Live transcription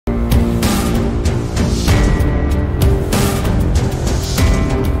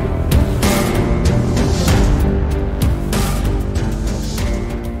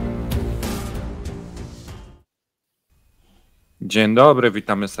Dzień dobry,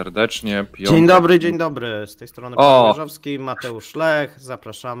 witamy serdecznie. Dzień dobry. Z tej strony Paweł Jeżowski, Mateusz, Lech.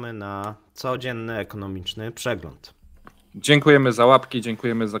 Zapraszamy na codzienny ekonomiczny przegląd. Dziękujemy za łapki,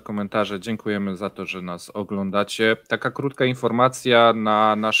 dziękujemy za komentarze, dziękujemy za to, że nas oglądacie. Taka krótka informacja,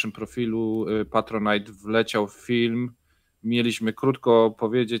 na naszym profilu Patronite wleciał film. Mieliśmy krótko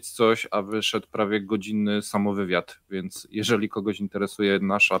powiedzieć coś, a wyszedł prawie godzinny samowywiad, więc jeżeli kogoś interesuje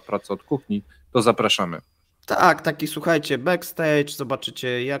nasza praca od kuchni, to zapraszamy. Tak, taki słuchajcie, backstage,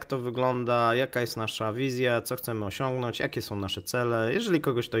 zobaczycie jak to wygląda, jaka jest nasza wizja, co chcemy osiągnąć, jakie są nasze cele. Jeżeli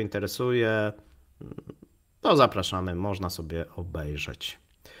kogoś to interesuje, to zapraszamy, można sobie obejrzeć.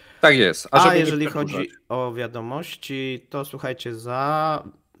 Tak jest. A jeżeli chodzi o wiadomości, to słuchajcie,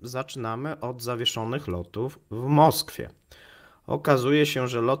 zaczynamy od zawieszonych lotów w Moskwie. Okazuje się,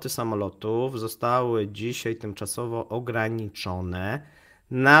 że loty samolotów zostały dzisiaj tymczasowo ograniczone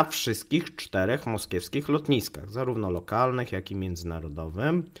na wszystkich 4 moskiewskich lotniskach, zarówno lokalnych, jak i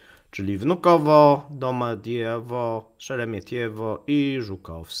międzynarodowym, czyli Wnukowo, Domodjewo, Szeremietiewo i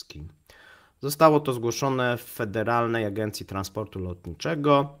Żukowski. Zostało to zgłoszone w Federalnej Agencji Transportu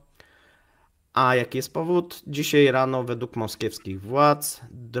Lotniczego. A jaki jest powód? Dzisiaj rano według moskiewskich władz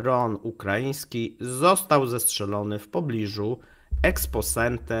dron ukraiński został zestrzelony w pobliżu Expo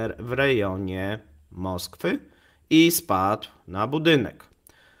Center w rejonie Moskwy i spadł na budynek.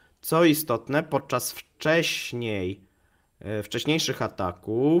 Co istotne, podczas wcześniejszych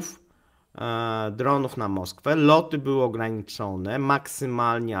ataków dronów na Moskwę loty były ograniczone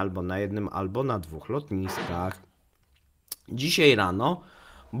maksymalnie albo na jednym, albo na 2 lotniskach. Dzisiaj rano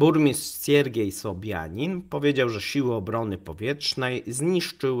burmistrz Siergiej Sobianin powiedział, że siły obrony powietrznej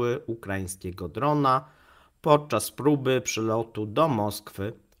zniszczyły ukraińskiego drona podczas próby przylotu do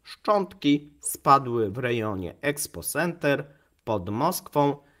Moskwy. Szczątki spadły w rejonie Expo Center pod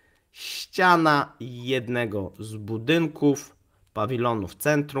Moskwą. Ściana jednego z budynków pawilonu w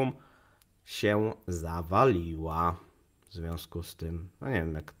centrum się zawaliła. W związku z tym, no nie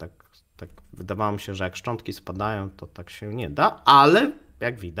wiem, jak tak wydawało mi się, że jak szczątki spadają, to tak się nie da, ale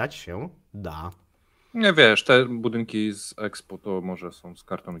jak widać się da. Nie wiesz, te budynki z Expo to może są z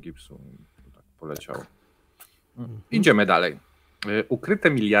karton gipsu. Tak poleciało. Idziemy dalej. Ukryte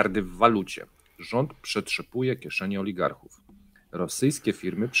miliardy w walucie. Rząd przetrzepuje kieszenie oligarchów. Rosyjskie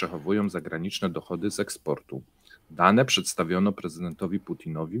firmy przechowują zagraniczne dochody z eksportu. Dane przedstawiono prezydentowi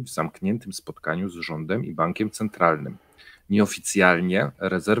Putinowi w zamkniętym spotkaniu z rządem i bankiem centralnym. Nieoficjalnie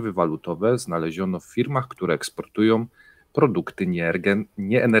rezerwy walutowe znaleziono w firmach, które eksportują produkty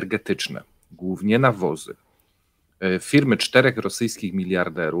nieenergetyczne, głównie nawozy. Firmy 4 rosyjskich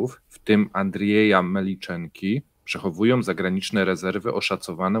miliarderów, w tym Andrieja Meliczenki, przechowują zagraniczne rezerwy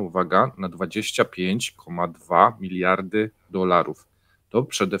oszacowane, uwaga, na 25,2 miliardy dolarów. To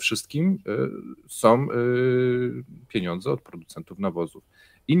przede wszystkim są pieniądze od producentów nawozów.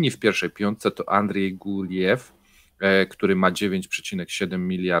 Inni w pierwszej piątce to Andrzej Guriew, który ma 9,7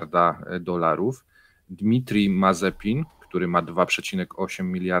 miliarda dolarów, Dmitrij Mazepin, który ma 2,8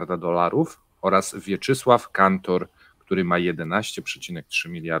 miliarda dolarów oraz Wieczysław Kantor, który ma 11,3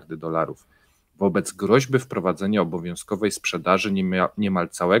 miliardy dolarów. Wobec groźby wprowadzenia obowiązkowej sprzedaży niemal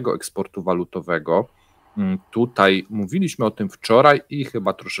całego eksportu walutowego, tutaj mówiliśmy o tym wczoraj i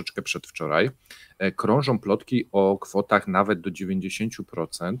chyba troszeczkę przedwczoraj, krążą plotki o kwotach nawet do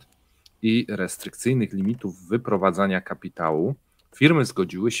 90% i restrykcyjnych limitów wyprowadzania kapitału. Firmy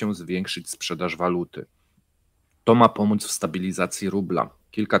zgodziły się zwiększyć sprzedaż waluty. To ma pomóc w stabilizacji rubla.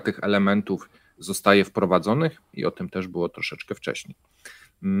 Kilka tych elementów zostaje wprowadzonych i o tym też było troszeczkę wcześniej.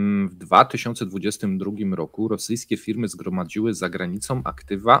 W 2022 roku rosyjskie firmy zgromadziły za granicą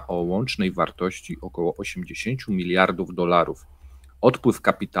aktywa o łącznej wartości około 80 miliardów dolarów. Odpływ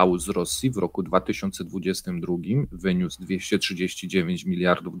kapitału z Rosji w roku 2022 wyniósł 239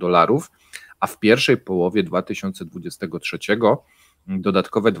 miliardów dolarów, a w pierwszej połowie 2023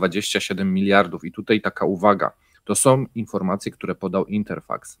 dodatkowe 27 miliardów. I tutaj taka uwaga, to są informacje, które podał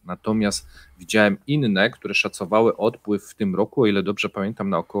Interfax. Natomiast widziałem inne, które szacowały odpływ w tym roku, o ile dobrze pamiętam,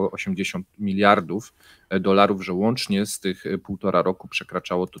 na około 80 miliardów dolarów, że łącznie z tych 1,5 roku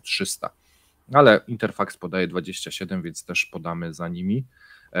przekraczało to 300. Ale Interfax podaje 27, więc też podamy za nimi.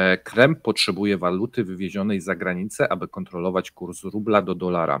 Kreml potrzebuje waluty wywiezionej za granicę, aby kontrolować kurs rubla do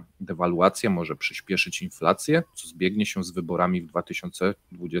dolara. Dewaluacja może przyspieszyć inflację, co zbiegnie się z wyborami w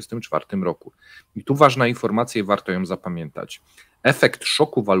 2024 roku. I tu ważna informacja i warto ją zapamiętać. Efekt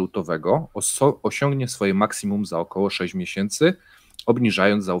szoku walutowego osiągnie swoje maksimum za około 6 miesięcy,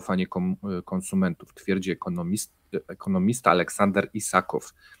 obniżając zaufanie konsumentów, twierdzi ekonomista Aleksander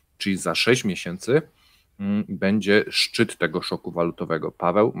Isakow, czyli za 6 miesięcy będzie szczyt tego szoku walutowego.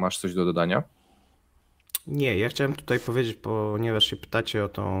 Paweł, masz coś do dodania? Nie, ja chciałem tutaj powiedzieć, ponieważ się pytacie o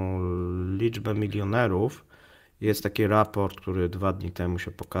tą liczbę milionerów, jest taki raport, który 2 dni temu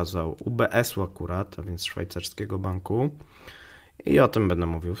się pokazał UBS-u akurat, a więc szwajcarskiego banku, i o tym będę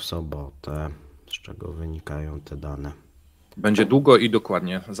mówił w sobotę, z czego wynikają te dane. Będzie długo i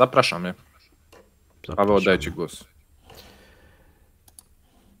dokładnie. Zapraszamy. Paweł, oddaję Ci głos.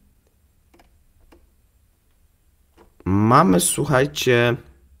 Mamy, słuchajcie,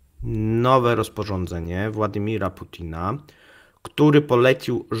 nowe rozporządzenie Władimira Putina, który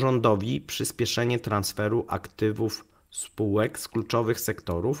polecił rządowi przyspieszenie transferu aktywów spółek z kluczowych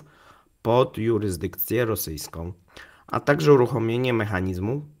sektorów pod jurysdykcję rosyjską, a także uruchomienie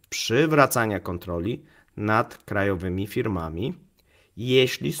mechanizmu przywracania kontroli nad krajowymi firmami,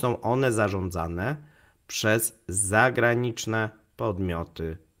 jeśli są one zarządzane przez zagraniczne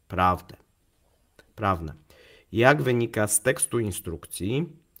podmioty prawne. Jak wynika z tekstu instrukcji,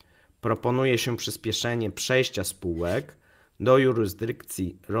 proponuje się przyspieszenie przejścia spółek do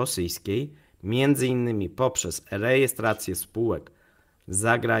jurysdykcji rosyjskiej, m.in. poprzez rejestrację spółek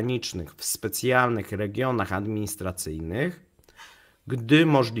zagranicznych w specjalnych regionach administracyjnych, gdy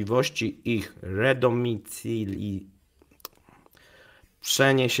możliwości ich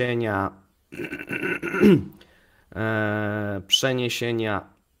przeniesienia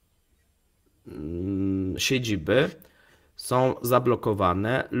siedziby są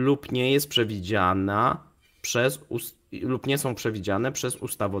zablokowane lub nie są przewidziane przez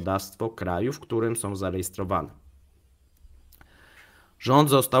ustawodawstwo kraju, w którym są zarejestrowane. Rząd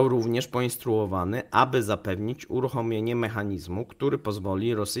został również poinstruowany, aby zapewnić uruchomienie mechanizmu, który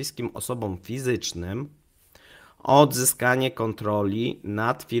pozwoli rosyjskim osobom fizycznym odzyskanie kontroli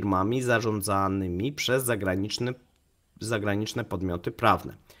nad firmami zarządzanymi przez zagraniczne podmioty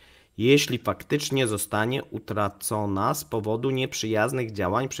prawne, jeśli faktycznie zostanie utracona z powodu nieprzyjaznych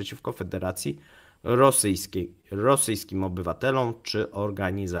działań przeciwko Federacji Rosyjskiej, rosyjskim obywatelom czy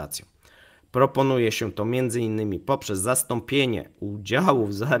organizacjom. Proponuje się to m.in. poprzez zastąpienie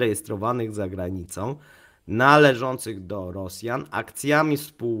udziałów zarejestrowanych za granicą należących do Rosjan akcjami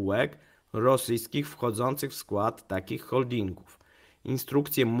spółek rosyjskich wchodzących w skład takich holdingów.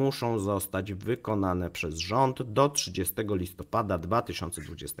 Instrukcje muszą zostać wykonane przez rząd do 30 listopada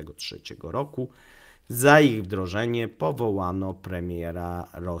 2023 roku. Za ich wdrożenie powołano premiera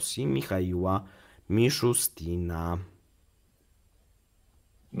Rosji Michaiła Miszustina.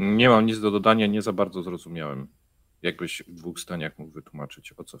 Nie mam nic do dodania, nie za bardzo zrozumiałem. Jakbyś w 2 zdaniach mógł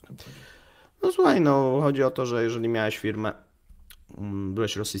wytłumaczyć, o co w tym chodzi? No słuchaj, chodzi o to, że jeżeli miałeś firmę,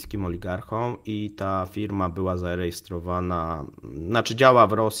 byłeś rosyjskim oligarchą i ta firma była zarejestrowana, działa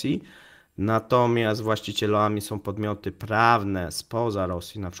w Rosji, natomiast właścicielami są podmioty prawne spoza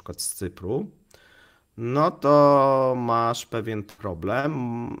Rosji, na przykład z Cypru, no to masz pewien problem,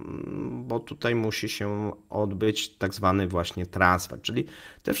 bo tutaj musi się odbyć tak zwany właśnie transfer, czyli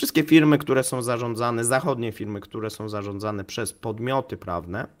te wszystkie firmy, które są zarządzane, zachodnie firmy, które są zarządzane przez podmioty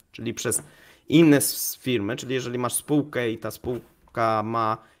prawne, czyli przez inne firmy, czyli jeżeli masz spółkę i ta spółka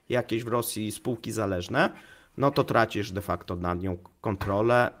ma jakieś w Rosji spółki zależne, no to tracisz de facto nad nią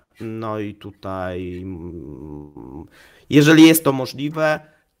kontrolę. No i tutaj, jeżeli jest to możliwe,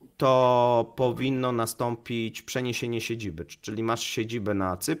 to powinno nastąpić przeniesienie siedziby, czyli masz siedzibę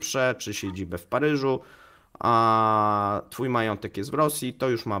na Cyprze, czy siedzibę w Paryżu, a twój majątek jest w Rosji, to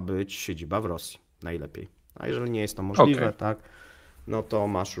już ma być siedziba w Rosji, najlepiej. A jeżeli nie jest to możliwe, tak, no to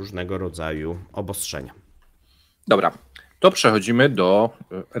masz różnego rodzaju obostrzenia. Dobra, to przechodzimy do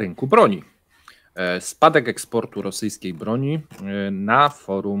rynku broni. Spadek eksportu rosyjskiej broni na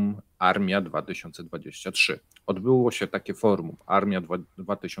forum Armia 2023. Odbyło się takie forum Armia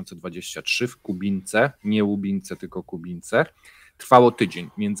 2023 w Kubince, nie Łubince, tylko Kubince. Trwało tydzień,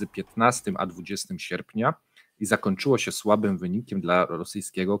 między 15 a 20 sierpnia i zakończyło się słabym wynikiem dla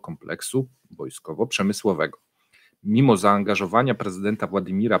rosyjskiego kompleksu wojskowo-przemysłowego. Mimo zaangażowania prezydenta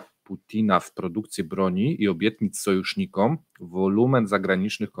Władimira Putina w produkcję broni i obietnic sojusznikom, wolumen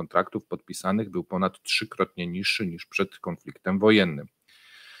zagranicznych kontraktów podpisanych był ponad 3-krotnie niższy niż przed konfliktem wojennym.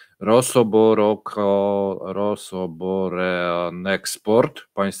 Rosoboronexport,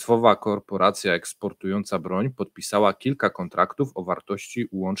 państwowa korporacja eksportująca broń, podpisała kilka kontraktów o wartości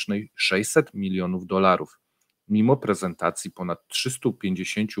łącznej $600 milionów. Mimo prezentacji ponad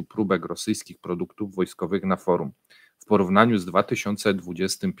 350 próbek rosyjskich produktów wojskowych na forum. W porównaniu z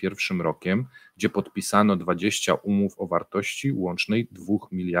 2021 rokiem, gdzie podpisano 20 umów o wartości łącznej €2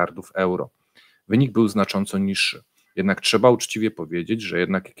 miliardów. Wynik był znacząco niższy. Jednak trzeba uczciwie powiedzieć, że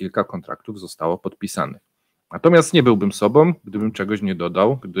jednak kilka kontraktów zostało podpisanych. Natomiast nie byłbym sobą, gdybym czegoś nie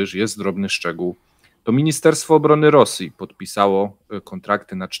dodał, gdyż jest drobny szczegół. To Ministerstwo Obrony Rosji podpisało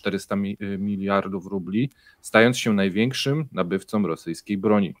kontrakty na 400 miliardów rubli, stając się największym nabywcą rosyjskiej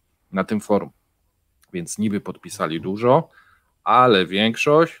broni na tym forum. Więc niby podpisali dużo, ale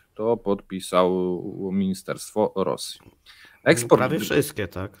większość to podpisało Ministerstwo Rosji. Prawie wszystkie,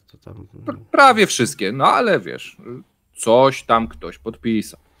 tak? To tam... Prawie wszystkie, no ale wiesz, coś tam ktoś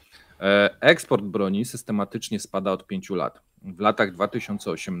podpisał. Eksport broni systematycznie spada od 5 lat. W latach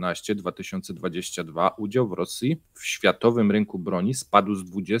 2018-2022 udział w Rosji w światowym rynku broni spadł z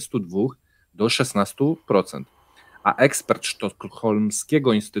 22 do 16%. A ekspert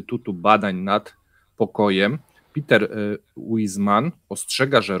Sztokholmskiego Instytutu Badań nad Pokojem Peter Wiseman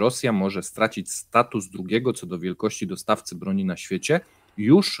ostrzega, że Rosja może stracić status drugiego co do wielkości dostawcy broni na świecie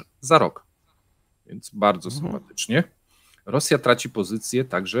już za rok. Więc bardzo sympatycznie. Rosja traci pozycję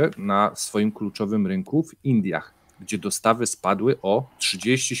także na swoim kluczowym rynku w Indiach, gdzie dostawy spadły o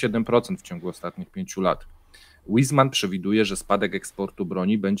 37% w ciągu ostatnich 5 lat. Wiseman przewiduje, że spadek eksportu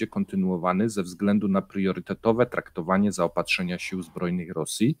broni będzie kontynuowany ze względu na priorytetowe traktowanie zaopatrzenia sił zbrojnych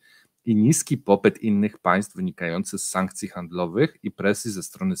Rosji i niski popyt innych państw wynikający z sankcji handlowych i presji ze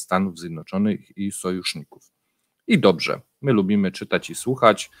strony Stanów Zjednoczonych i sojuszników. I dobrze, my lubimy czytać i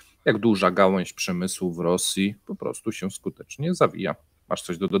słuchać, jak duża gałąź przemysłu w Rosji po prostu się skutecznie zawija. Masz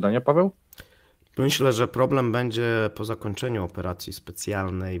coś do dodania, Paweł? Myślę, że problem będzie po zakończeniu operacji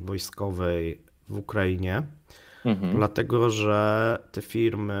specjalnej wojskowej w Ukrainie, dlatego że te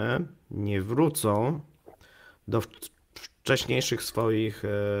firmy nie wrócą do wcześniejszych swoich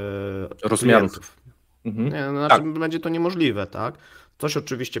rozmiarów. Tak. Będzie to niemożliwe, tak? Coś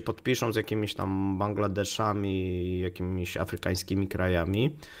oczywiście podpiszą z jakimiś tam Bangladeszami, jakimiś afrykańskimi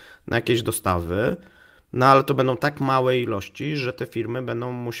krajami na jakieś dostawy, no ale to będą tak małe ilości, że te firmy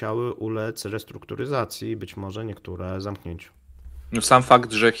będą musiały ulec restrukturyzacji, być może niektóre zamknięciu. No sam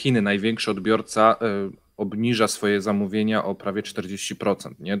fakt, że Chiny, największy odbiorca, obniża swoje zamówienia o prawie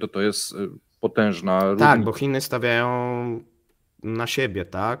 40%, nie? To jest potężna różnica. Tak, bo Chiny stawiają na siebie,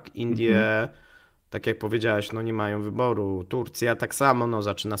 tak? Indie, tak jak powiedziałeś, no nie mają wyboru. Turcja tak samo no,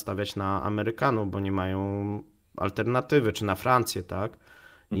 zaczyna stawiać na Amerykanów, bo nie mają alternatywy, czy na Francję, tak?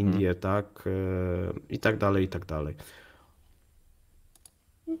 Indie, tak? I tak dalej, i tak dalej.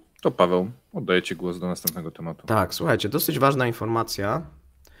 To Paweł, oddaję Ci głos do następnego tematu. Tak, słuchajcie, dosyć ważna informacja.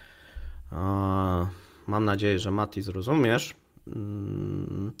 Mam nadzieję, że Mati zrozumiesz.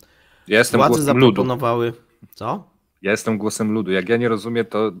 Ja jestem Władze głosem zaproponowały... ludu. Co? Ja jestem głosem ludu. Jak ja nie rozumiem,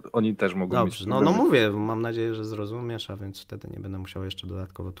 to oni też mogą Dobrze, mieć. no mówię, mam nadzieję, że zrozumiesz, a więc wtedy nie będę musiał jeszcze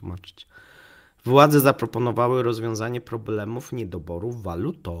dodatkowo tłumaczyć. Władze zaproponowały rozwiązanie problemów niedoborów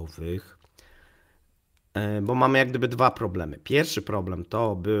walutowych, bo mamy jak gdyby dwa problemy. Pierwszy problem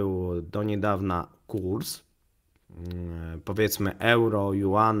to był do niedawna kurs, powiedzmy euro,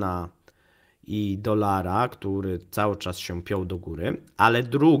 juana i dolara, który cały czas się piął do góry, ale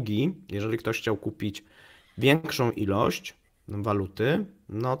drugi, jeżeli ktoś chciał kupić większą ilość waluty,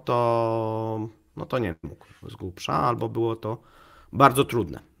 no to nie mógł z grubsza, albo było to bardzo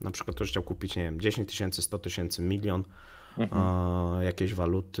trudne. Na przykład ktoś chciał kupić, nie wiem, 10 tysięcy, 100 tysięcy, milion jakiejś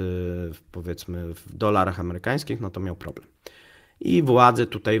waluty, powiedzmy w dolarach amerykańskich, no to miał problem. I władze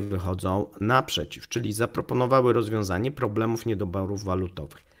tutaj wychodzą naprzeciw, czyli zaproponowały rozwiązanie problemów niedoborów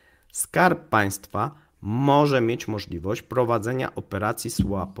walutowych. Skarb Państwa może mieć możliwość prowadzenia operacji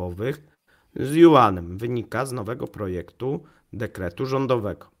swapowych z juanem. Wynika z nowego projektu dekretu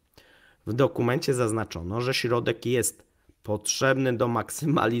rządowego. W dokumencie zaznaczono, że środek jest potrzebny do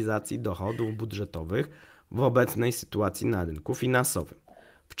maksymalizacji dochodów budżetowych w obecnej sytuacji na rynku finansowym.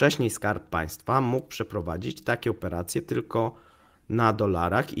 Wcześniej Skarb Państwa mógł przeprowadzić takie operacje tylko na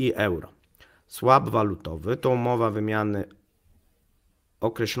dolarach i euro. Swap walutowy to umowa wymiany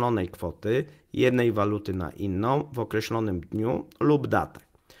określonej kwoty jednej waluty na inną w określonym dniu lub datach.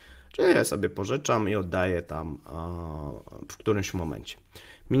 Czyli ja sobie pożyczam i oddaję tam w którymś momencie.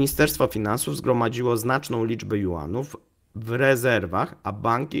 Ministerstwo Finansów zgromadziło znaczną liczbę juanów w rezerwach, a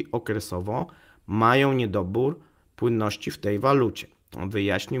banki okresowo mają niedobór płynności w tej walucie.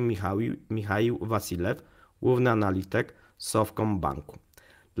 Wyjaśnił Michał Wasilew, główny analityk Sovcombanku.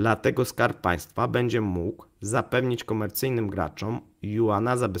 Dlatego Skarb Państwa będzie mógł zapewnić komercyjnym graczom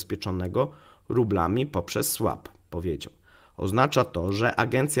juana zabezpieczonego rublami poprzez swap, powiedział. Oznacza to, że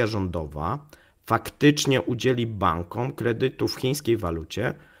agencja rządowa faktycznie udzieli bankom kredytu w chińskiej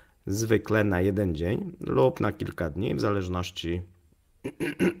walucie, zwykle na jeden dzień lub na kilka dni, w zależności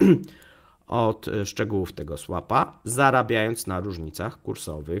od szczegółów tego swapa, zarabiając na różnicach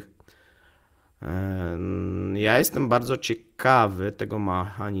kursowych. Ja jestem bardzo ciekawy tego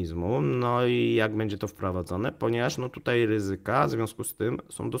mechanizmu, no i jak będzie to wprowadzone, ponieważ no tutaj ryzyka w związku z tym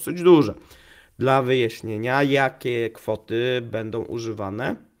są dosyć duże. dla wyjaśnienia, jakie kwoty będą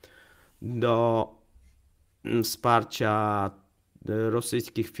używane do wsparcia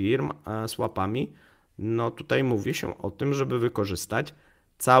rosyjskich firm swapami. No tutaj mówi się o tym, żeby wykorzystać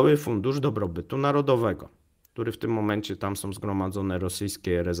cały Fundusz Dobrobytu Narodowego, który w tym momencie tam są zgromadzone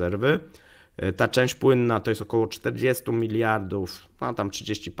rosyjskie rezerwy. Ta część płynna to jest około 40 miliardów, no tam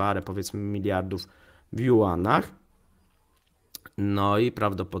 30 parę powiedzmy miliardów w juanach. No i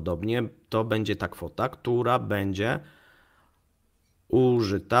prawdopodobnie to będzie ta kwota, która będzie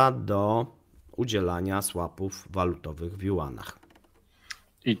użyta do udzielania swapów walutowych w juanach.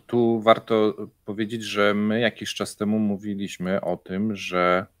 I tu warto powiedzieć, że my jakiś czas temu mówiliśmy o tym,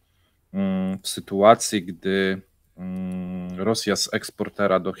 że w sytuacji, gdy Rosja z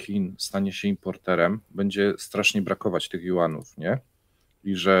eksportera do Chin stanie się importerem, będzie strasznie brakować tych juanów, nie?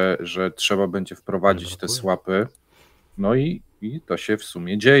 I że trzeba będzie wprowadzić te swapy. No i to się w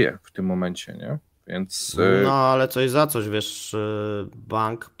sumie dzieje w tym momencie, nie? Więc... No ale coś za coś, wiesz,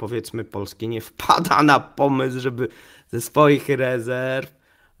 bank powiedzmy polski nie wpada na pomysł, żeby ze swoich rezerw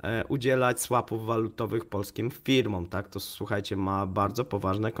udzielać swapów walutowych polskim firmom, tak? To słuchajcie, ma bardzo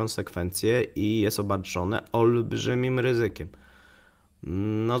poważne konsekwencje i jest obarczone olbrzymim ryzykiem.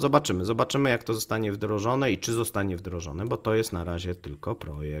 No zobaczymy jak to zostanie wdrożone i czy zostanie wdrożone, bo to jest na razie tylko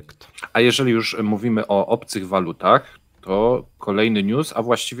projekt. A jeżeli już mówimy o obcych walutach, to kolejny news, a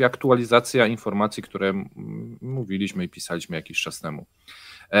właściwie aktualizacja informacji, które mówiliśmy i pisaliśmy jakiś czas temu.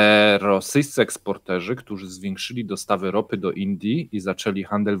 Rosyjscy eksporterzy, którzy zwiększyli dostawy ropy do Indii i zaczęli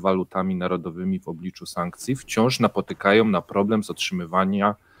handel walutami narodowymi w obliczu sankcji, wciąż napotykają na problem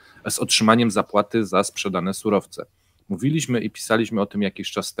z otrzymaniem zapłaty za sprzedane surowce. Mówiliśmy i pisaliśmy o tym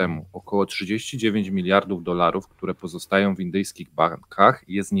jakiś czas temu. Około 39 miliardów dolarów, które pozostają w indyjskich bankach,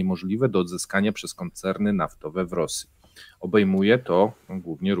 jest niemożliwe do odzyskania przez koncerny naftowe w Rosji. Obejmuje to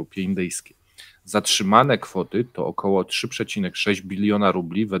głównie rupie indyjskie. Zatrzymane kwoty to około 3,6 biliona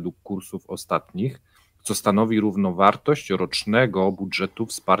rubli według kursów ostatnich, co stanowi równowartość rocznego budżetu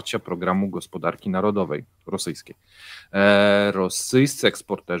wsparcia programu gospodarki narodowej rosyjskiej. Rosyjscy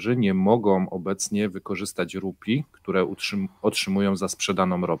eksporterzy nie mogą obecnie wykorzystać rupii, które otrzymują za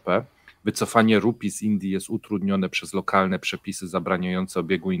sprzedaną ropę. Wycofanie rupii z Indii jest utrudnione przez lokalne przepisy zabraniające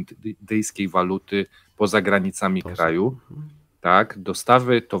obiegu indyjskiej waluty poza granicami kraju. Tak,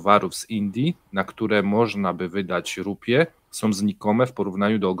 dostawy towarów z Indii, na które można by wydać rupie, są znikome w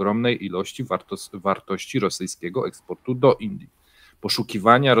porównaniu do ogromnej ilości wartości rosyjskiego eksportu do Indii.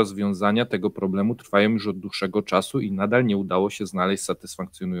 Poszukiwania rozwiązania tego problemu trwają już od dłuższego czasu i nadal nie udało się znaleźć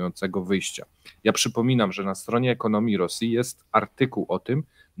satysfakcjonującego wyjścia. Ja przypominam, że na stronie Ekonomii Rosji jest artykuł o tym,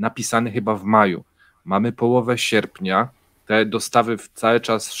 napisany chyba w maju. Mamy połowę sierpnia, te dostawy cały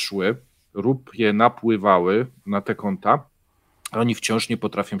czas szły, rupie napływały na te konta, a oni wciąż nie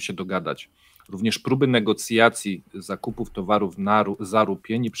potrafią się dogadać. Również próby negocjacji zakupów towarów za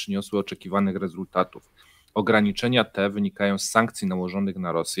rupie nie przyniosły oczekiwanych rezultatów. Ograniczenia te wynikają z sankcji nałożonych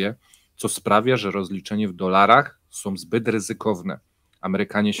na Rosję, co sprawia, że rozliczenie w dolarach są zbyt ryzykowne.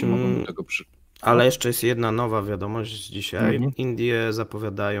 Amerykanie się mogą do tego Ale jeszcze jest jedna nowa wiadomość z dzisiaj. Indie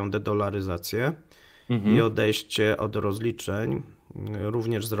zapowiadają dedolaryzację i odejście od rozliczeń,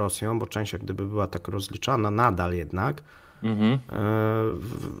 również z Rosją, bo część jak gdyby była tak rozliczana, nadal jednak,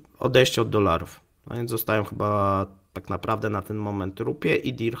 odejście od dolarów. A więc zostają chyba tak naprawdę na ten moment rupie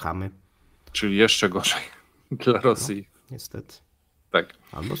i dirhamy. Czyli jeszcze gorzej dla Rosji. No, niestety. Tak.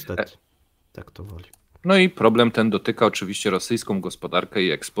 Albo stety. Tak to woli. No i problem ten dotyka oczywiście rosyjską gospodarkę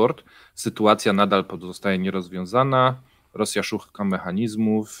i eksport. Sytuacja nadal pozostaje nierozwiązana. Rosja szuka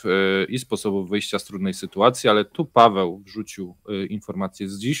mechanizmów i sposobów wyjścia z trudnej sytuacji, ale tu Paweł wrzucił informację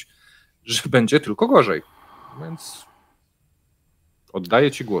z dziś, że będzie tylko gorzej. Więc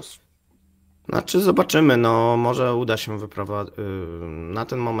oddaję Ci głos. Znaczy zobaczymy, no może uda się wyprowadzić. Na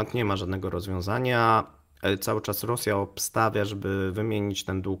ten moment nie ma żadnego rozwiązania. Cały czas Rosja obstawia, żeby wymienić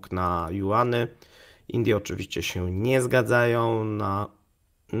ten dług na juany. Indie oczywiście się nie zgadzają na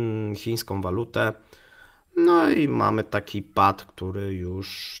chińską walutę. No i mamy taki pad, który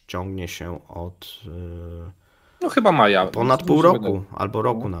już ciągnie się od no chyba maja. Ponad pół roku, albo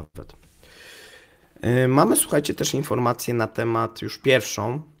roku nawet. Mamy, słuchajcie, też informację na temat już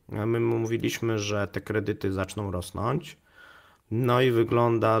pierwszą. My mówiliśmy, że te kredyty zaczną rosnąć. No i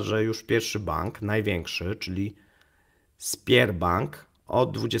wygląda, że już pierwszy bank, największy, czyli Sberbank,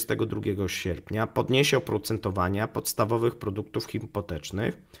 od 22 sierpnia podniesie oprocentowania podstawowych produktów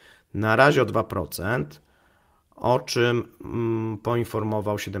hipotecznych na razie o 2%, o czym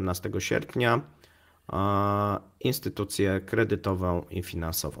poinformował 17 sierpnia instytucję kredytową i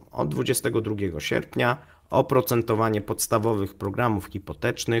finansową. Od 22 sierpnia oprocentowanie podstawowych programów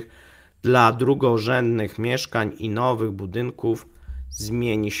hipotecznych Dla drugorzędnych mieszkań i nowych budynków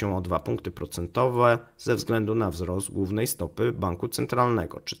zmieni się o 2 punkty procentowe ze względu na wzrost głównej stopy banku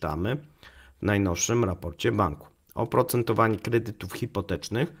centralnego. Czytamy w najnowszym raporcie banku. Oprocentowanie kredytów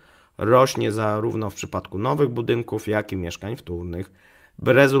hipotecznych rośnie zarówno w przypadku nowych budynków, jak i mieszkań wtórnych. W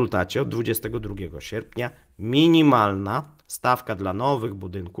rezultacie od 22 sierpnia minimalna stawka dla nowych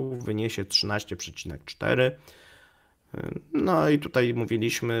budynków wyniesie 13,4. No i tutaj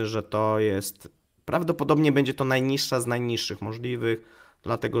mówiliśmy, że to jest, prawdopodobnie będzie to najniższa z najniższych możliwych,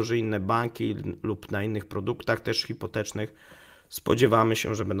 dlatego że inne banki lub na innych produktach też hipotecznych spodziewamy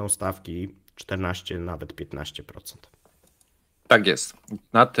się, że będą stawki 14, nawet 15%. Tak jest.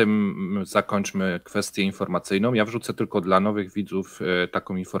 Na tym zakończmy kwestię informacyjną. Ja wrzucę tylko dla nowych widzów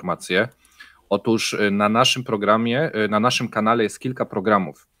taką informację. Otóż na naszym programie, na naszym kanale jest kilka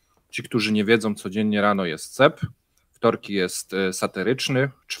programów. Ci, którzy nie wiedzą, codziennie rano jest CEP, wtorki jest satyryczny,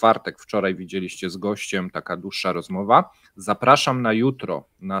 czwartek wczoraj widzieliście z gościem, taka dłuższa rozmowa. Zapraszam na jutro,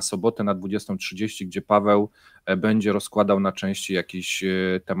 na sobotę na 20:30, gdzie Paweł będzie rozkładał na części jakiś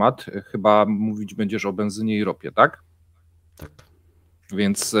temat. Chyba mówić będziesz o benzynie i ropie, tak? Tak.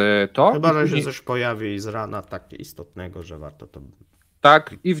 Więc to... Chyba, że się coś pojawi z rana tak istotnego, że warto to...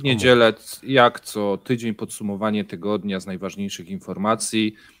 Tak, i w niedzielę, jak co tydzień, podsumowanie tygodnia z najważniejszych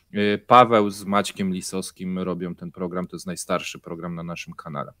informacji. Paweł z Maćkiem Lisowskim robią ten program, to jest najstarszy program na naszym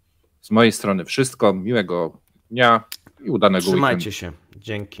kanale. Z mojej strony wszystko, miłego dnia i udanego weekendu. Trzymajcie się,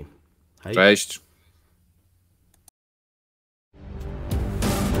 dzięki. Hej. Cześć.